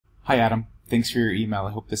Hi Adam, thanks for your email.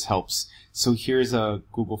 I hope this helps. So here's a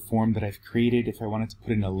Google form that I've created. If I wanted to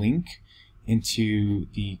put in a link into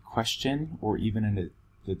the question or even in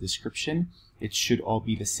the description, it should all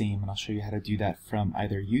be the same, and I'll show you how to do that from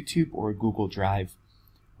either YouTube or Google Drive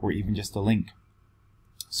or even just a link.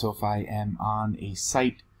 So if I am on a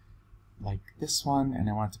site like this one and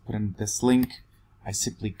I want to put in this link, I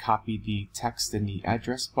simply copy the text in the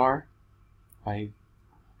address bar. By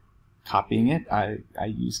copying it, I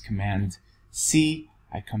use Command C,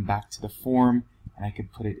 I come back to the form, and I can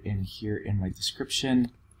put it in here in my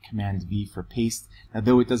description, Command V for paste. Now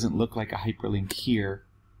though it doesn't look like a hyperlink here,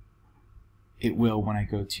 it will, when I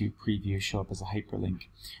go to preview, show up as a hyperlink.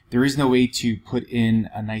 There is no way to put in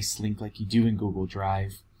a nice link like you do in Google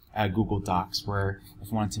Drive, Google Docs, where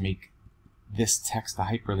if I wanted to make this text a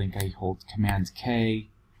hyperlink, I hold Command K,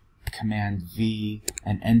 Command V,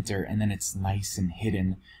 and enter, and then it's nice and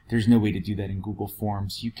hidden. There's no way to do that in Google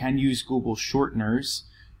Forms. You can use Google shorteners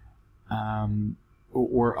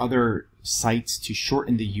or other sites to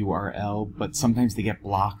shorten the URL, but sometimes they get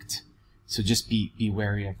blocked, so just be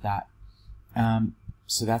wary of that.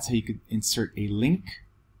 So that's how you could insert a link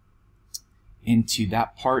into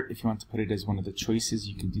that part. If you want to put it as one of the choices,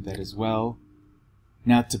 you can do that as well.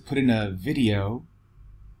 Now to put in a video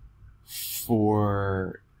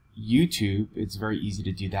for YouTube, it's very easy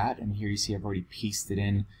to do that, and here you see I've already pasted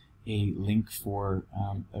in a link for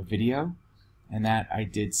a video, and that I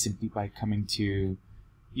did simply by coming to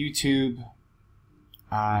YouTube.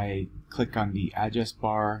 I click on the address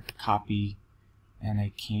bar, copy, and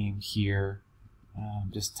I came here,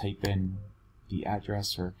 just type in the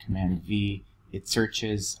address or Command V, it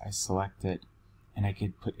searches, I select it, and I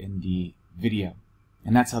could put in the video,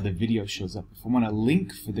 and that's how the video shows up. If I want a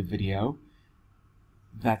link for the video,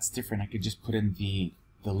 that's different. I could just put in the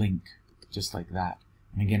link just like that.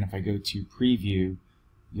 And again, if I go to preview,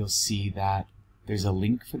 you'll see that there's a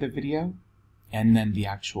link for the video and then the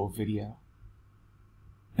actual video.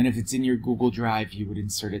 And if it's in your Google Drive, you would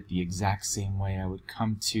insert it the exact same way. I would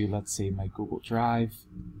come to, let's say, my Google Drive.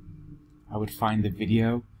 I would find the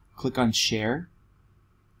video, click on share,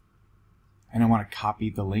 and I want to copy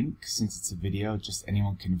the link. Since it's a video, just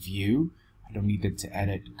anyone can view. I don't need them to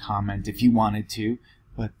edit, comment if you wanted to,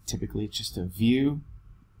 but typically it's just a view.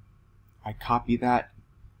 I copy that.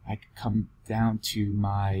 I come down to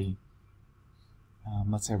my,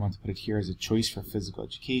 let's say I want to put it here as a choice for physical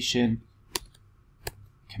education,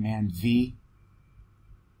 Command V,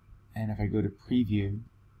 and if I go to preview,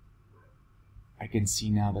 I can see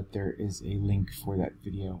now that there is a link for that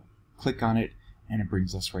video. Click on it, and it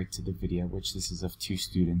brings us right to the video, which this is of 2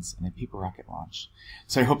 students in a paper rocket launch.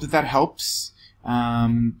 So I hope that helps.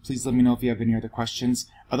 Please let me know if you have any other questions.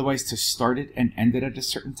 Otherwise, to start it and end it at a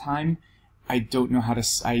certain time, I don't know how to,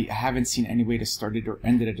 I haven't seen any way to start it or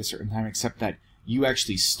end it at a certain time, except that you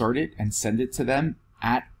actually start it and send it to them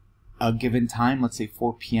at a given time, let's say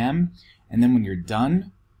 4 p.m. And then when you're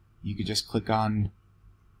done, you could just click on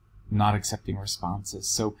not accepting responses.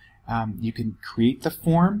 So you can create the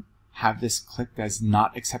form, have this clicked as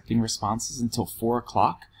not accepting responses until 4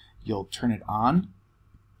 o'clock. You'll turn it on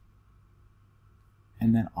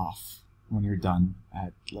and then off when you're done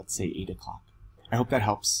at, let's say, 8 o'clock. I hope that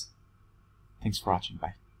helps. Thanks for watching.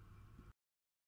 Bye.